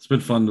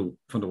fun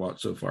to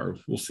watch so far.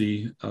 We'll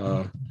see if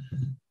the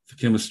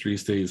chemistry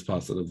stays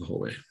positive the whole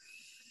way.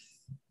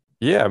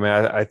 Yeah, I mean,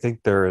 I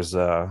think there is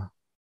I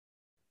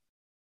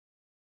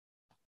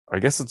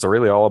guess it's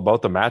really all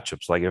about the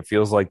matchups. Like, it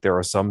feels like there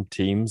are some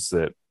teams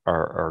that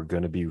are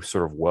going to be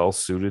sort of well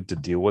suited to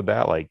deal with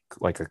that. Like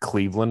a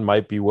Cleveland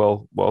might be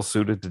well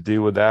suited to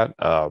deal with that.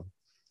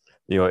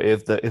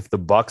 If the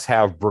Bucks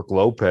have Brook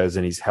Lopez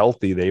and he's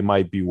healthy, they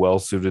might be well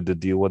suited to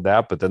deal with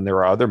that. But then there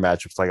are other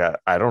matchups. Like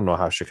I don't know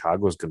how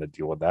Chicago is going to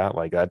deal with that.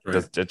 Like that,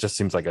 right. It just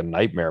seems like a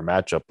nightmare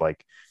matchup.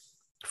 Like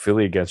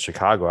Philly against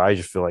Chicago, I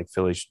just feel like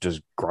Philly should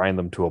just grind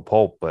them to a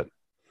pulp. But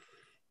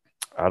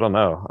I don't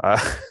know.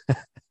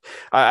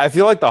 I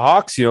feel like the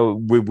Hawks,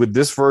 with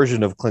this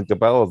version of Clint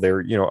Capella,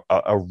 they're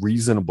a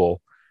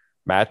reasonable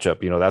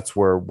matchup. That's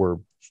where we're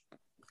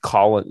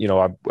calling.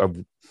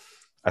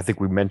 I think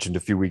we mentioned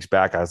a few weeks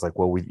back, I was like,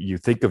 well, you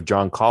think of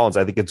John Collins.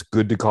 I think it's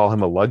good to call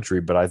him a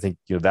luxury, but I think,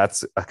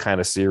 that's a kind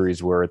of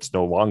series where it's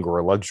no longer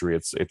a luxury.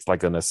 It's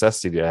like a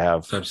necessity to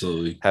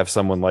have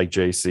someone like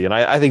JC. And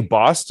I think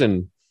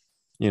Boston,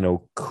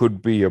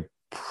 could be a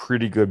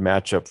pretty good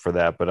matchup for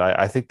that. But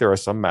I think there are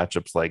some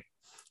matchups like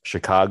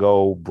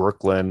Chicago,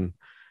 Brooklyn.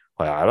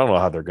 I don't know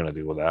how they're going to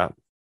deal with that.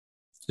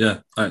 Yeah,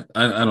 I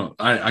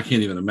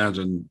can't even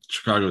imagine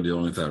Chicago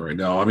dealing with that right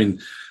now. I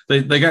mean,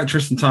 they got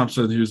Tristan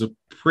Thompson, who's a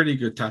pretty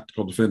good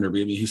tactical defender, but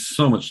I mean, he's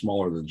so much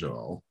smaller than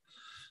Joel.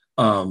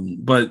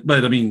 But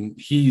I mean,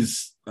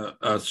 he's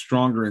a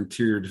stronger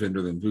interior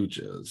defender than Vooch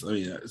is. I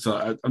mean,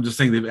 so I'm just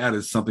saying they've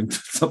added something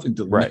to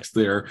the mix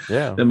there.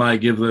 Yeah, that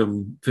might give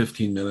them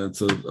 15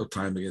 minutes of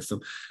time against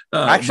them.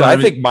 Actually, I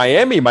think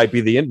Miami might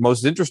be the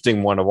most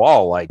interesting one of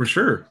all. Like, for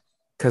sure,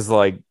 because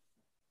like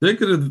they're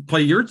going to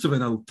play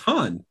Yurtseven a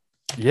ton.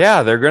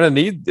 Yeah, they're going to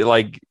need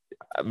like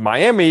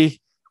Miami,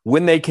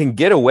 when they can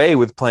get away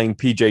with playing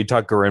PJ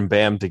Tucker and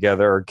Bam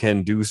together,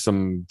 can do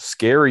some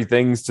scary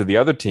things to the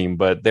other team,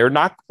 but they're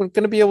not going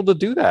to be able to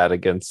do that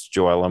against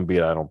Joel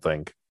Embiid, I don't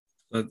think.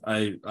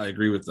 I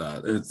agree with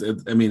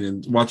that. I mean,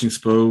 and watching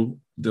Spo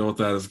deal with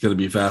that is going to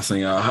be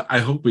fascinating. I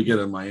hope we get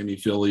a Miami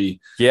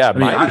Philly. Yeah,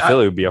 Miami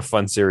Philly would be a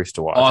fun series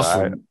to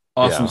watch.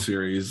 Awesome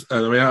series.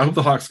 I mean, I hope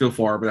the Hawks go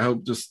far, but I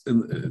hope just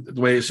in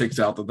the way it shakes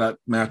out that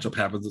matchup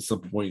happens at some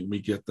point and we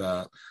get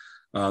that.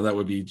 That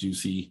would be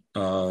juicy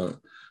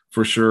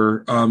for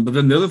sure. But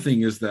then the other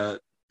thing is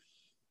that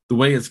the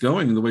way it's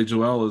going and the way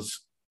Joel is,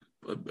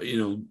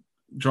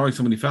 drawing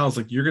so many fouls,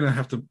 like you're going to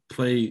have to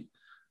play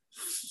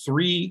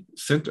three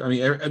center. I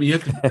mean, you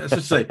have to. Let's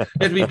just say you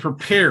have to be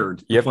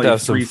prepared. You have to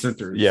have three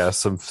centers. Yeah,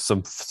 some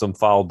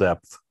foul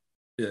depth.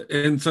 Yeah,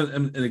 and so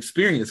an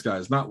experienced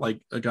guys, not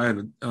like a guy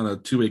on a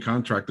two-way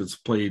contract that's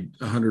played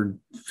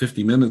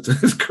 150 minutes in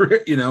his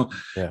career, Yeah.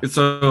 And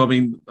so I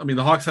mean,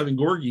 the Hawks having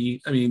Gorgie,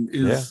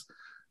 is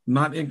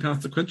not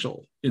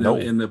inconsequential,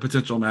 in the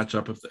potential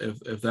matchup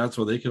if that's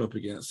what they come up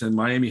against. And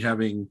Miami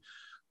having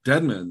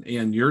Dedmon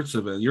and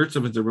Yurtseven.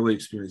 Yurtseven's a really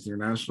experienced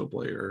international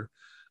player,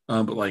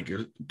 but like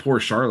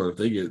poor Charlotte,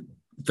 if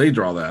they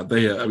draw that.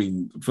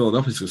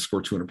 Philadelphia's going to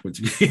score 200 points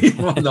a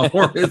game on the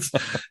Hornets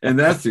in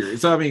that series.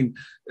 So, I mean,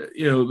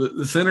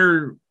 the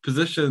center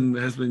position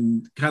has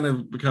been kind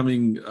of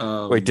becoming.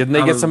 Wait, didn't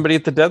they get somebody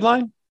at the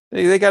deadline?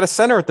 They got a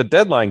center at the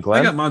deadline,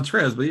 Glenn. I got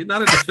Montrez, but he's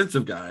not a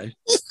defensive guy.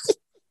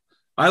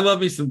 I love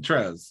me some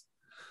Trez,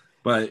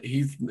 but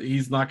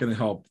he's not going to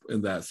help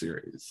in that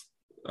series.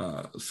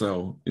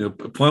 So,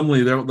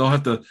 Plumlee, they'll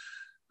have to.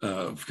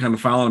 kind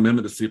of file an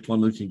amendment to see if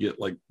Plumlee can get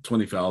like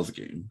 20 fouls a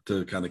game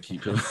to kind of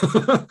keep him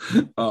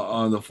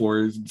on the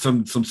floor.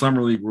 Some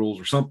summer league rules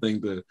or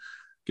something to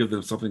give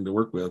them something to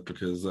work with,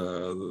 because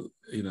the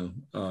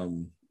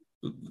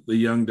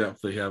young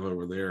depth they have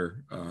over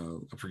there.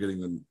 I'm forgetting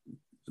the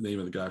name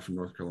of the guy from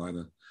North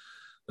Carolina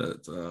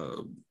that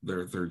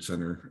their third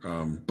center.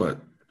 But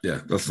yeah,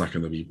 that's not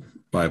going to be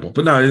viable.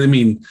 But no, I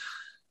mean,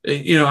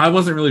 I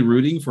wasn't really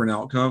rooting for an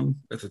outcome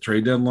at the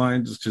trade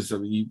deadline, just because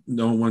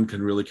no one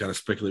can really kind of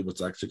speculate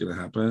what's actually going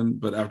to happen.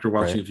 But after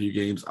watching a few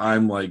games,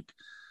 I'm like,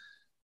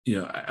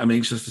 I'm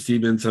anxious to see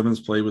Ben Simmons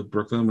play with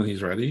Brooklyn when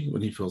he's ready,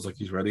 when he feels like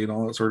he's ready and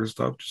all that sort of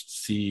stuff, just to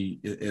see.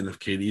 And if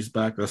KD's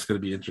back, that's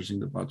going to be interesting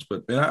to watch.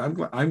 But yeah,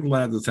 I'm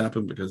glad this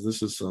happened, because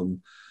this is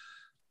some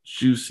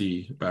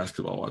juicy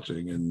basketball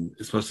watching. And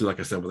especially, like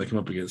I said, when they come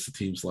up against the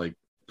teams like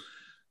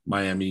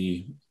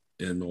Miami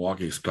and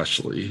Milwaukee,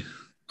 especially,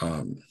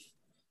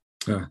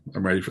 yeah,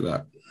 I'm ready for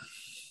that.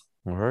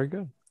 Well, very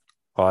good.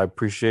 Well, I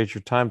appreciate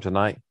your time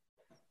tonight.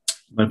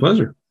 My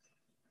pleasure.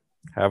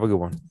 Have a good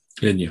one.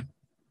 And you.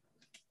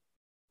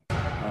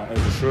 As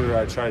a shooter,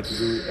 I try to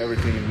do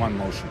everything in one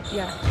motion.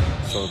 Yeah.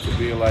 So to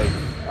be like,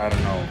 I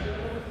don't know,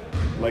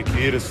 like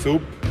you eat a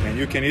soup, and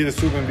you can eat a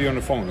soup and be on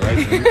the phone,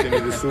 right? So you can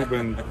eat a soup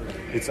and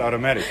it's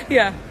automatic.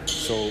 Yeah.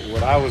 So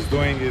what I was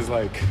doing is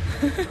like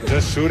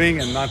just shooting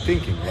and not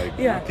thinking, like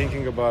not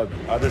thinking about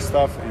other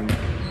stuff and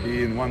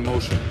be in one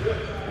motion.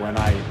 When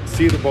I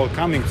see the ball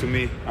coming to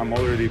me, I'm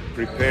already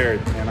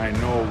prepared and I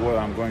know what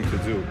I'm going to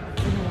do.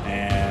 Mm-hmm.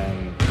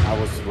 And I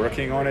was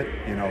working on it,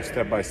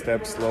 step by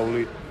step,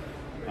 slowly.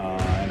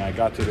 And I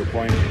got to the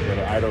point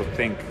that I don't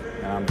think,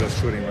 and I'm just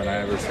shooting when I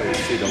ever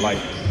see the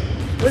light.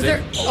 Was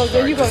there?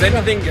 There you go. Does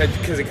anything,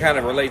 because it kind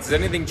of relates, does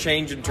anything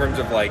change in terms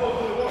of like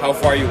how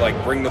far you like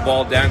bring the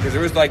ball down? Because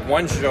there was like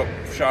one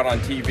shot on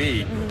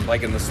TV,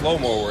 like in the slow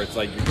mo, where it's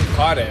like you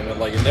caught it and it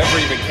never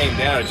even came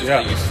down. It's just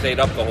like you stayed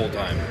up the whole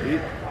time.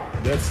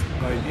 That's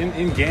like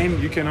in game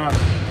you cannot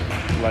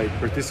like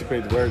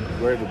participate where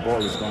the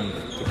ball is going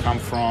to come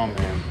from,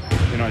 and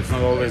it's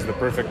not always the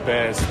perfect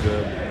pass.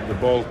 The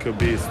ball could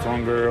be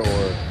stronger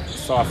or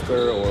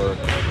softer, or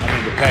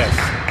the pass.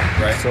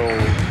 Right. So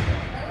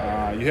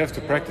you have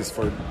to practice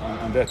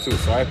on that too.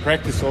 So I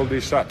practice all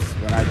these shots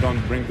when I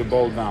don't bring the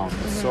ball down.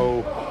 Mm-hmm.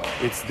 So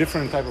it's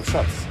different type of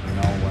shots.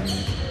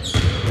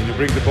 When you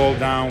bring the ball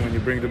down, when you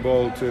bring the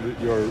ball to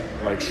your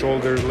like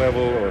shoulder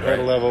level or head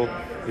level,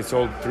 it's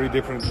all three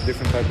different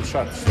type of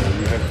shots. So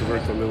you have to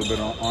work a little bit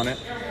on it.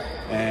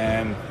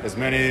 And as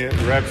many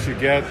reps you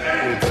get,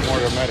 it's more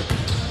automatic.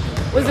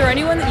 Was there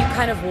anyone that you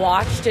kind of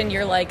watched and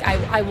you're like,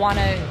 I want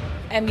to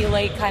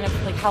emulate kind of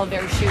like how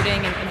they're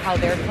shooting and how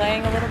they're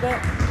playing a little bit?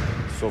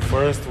 So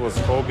first was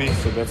Kobe,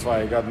 so that's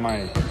why I got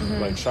my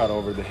like shot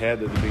over the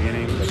head at the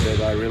beginning. But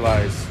then I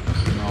realized,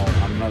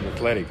 I'm not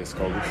athletic as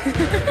Kobe.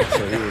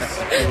 So he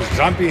was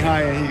jumping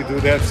high and he could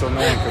do that, so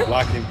no one could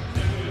block him.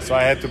 So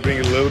I had to bring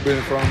it a little bit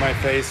in front of my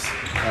face.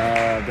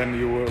 Then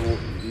you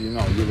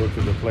look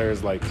at the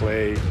players like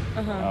Clay.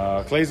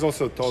 Clay's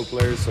also a tall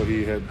player, so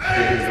he gives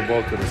the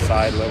ball to the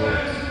side level.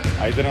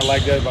 I didn't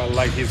like that, but I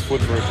like his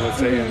footwork, let's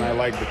say, and I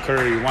like the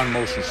Curry one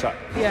motion shot.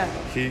 Yeah.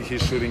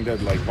 He's shooting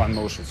that like one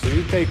motion. So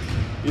you take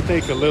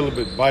a little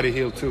bit body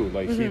heel too.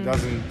 Like he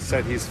doesn't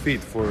set his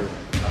feet for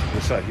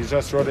the shot. He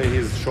just rotates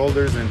his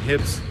shoulders and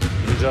hips.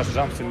 He just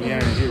jumps in the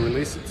air and he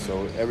releases it.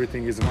 So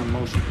everything is one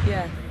motion.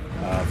 Yeah.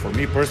 For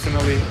me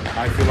personally,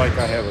 I feel like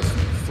I have a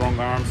strong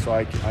arm, so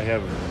I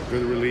have a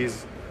good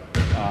release.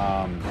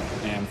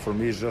 And for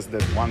me, it's just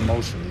that one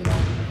motion.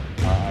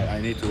 I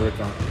needed to work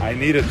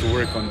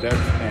on that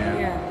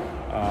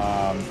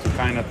and to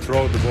kind of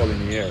throw the ball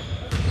in the air.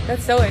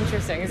 That's so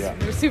interesting.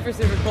 It's super,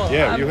 super cool.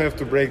 Yeah, you have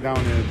to break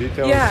down the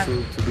details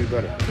to be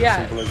better. Yeah,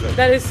 simple as that.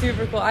 That is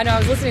super cool. I know. I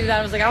was listening to that.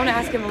 I was like, I want to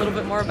ask him a little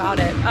bit more about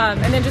it.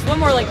 And then just one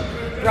more like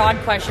broad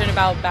question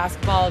about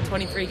basketball.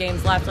 23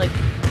 games left. Like,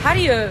 how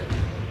do you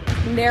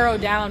narrow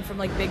down from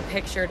like big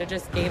picture to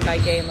just game by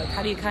game? Like,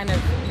 how do you kind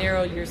of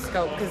narrow your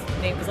scope? Because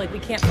Nate was like, we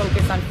can't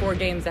focus on 4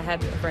 games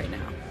ahead right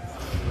now.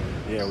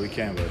 Yeah, we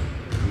can, but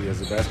we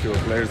as a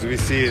basketball players, we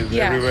see it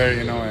everywhere,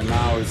 and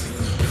now it's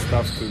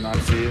tough to not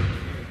see it.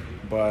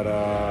 But,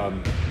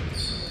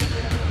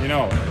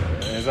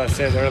 as I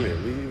said earlier,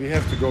 we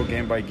have to go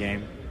game by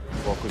game,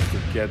 focus to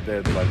get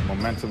that like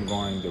momentum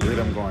going, the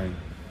rhythm going,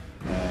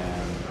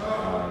 and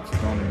to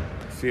don't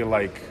feel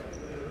like,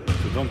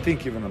 to don't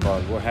think even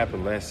about what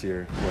happened last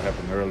year, what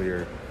happened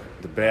earlier,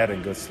 the bad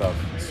and good stuff.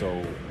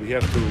 So we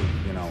have to,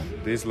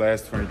 these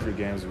last 23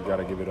 games, we got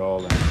to give it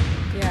all and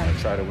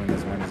try to win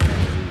as many games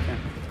as we can.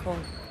 Cool.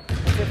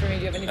 That's it for me. Do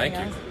you have anything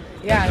else? Thank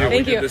you. Yeah,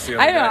 thank you.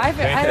 I know.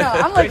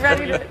 I'm like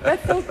ready to.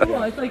 That's so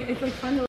cool. It's like fun to.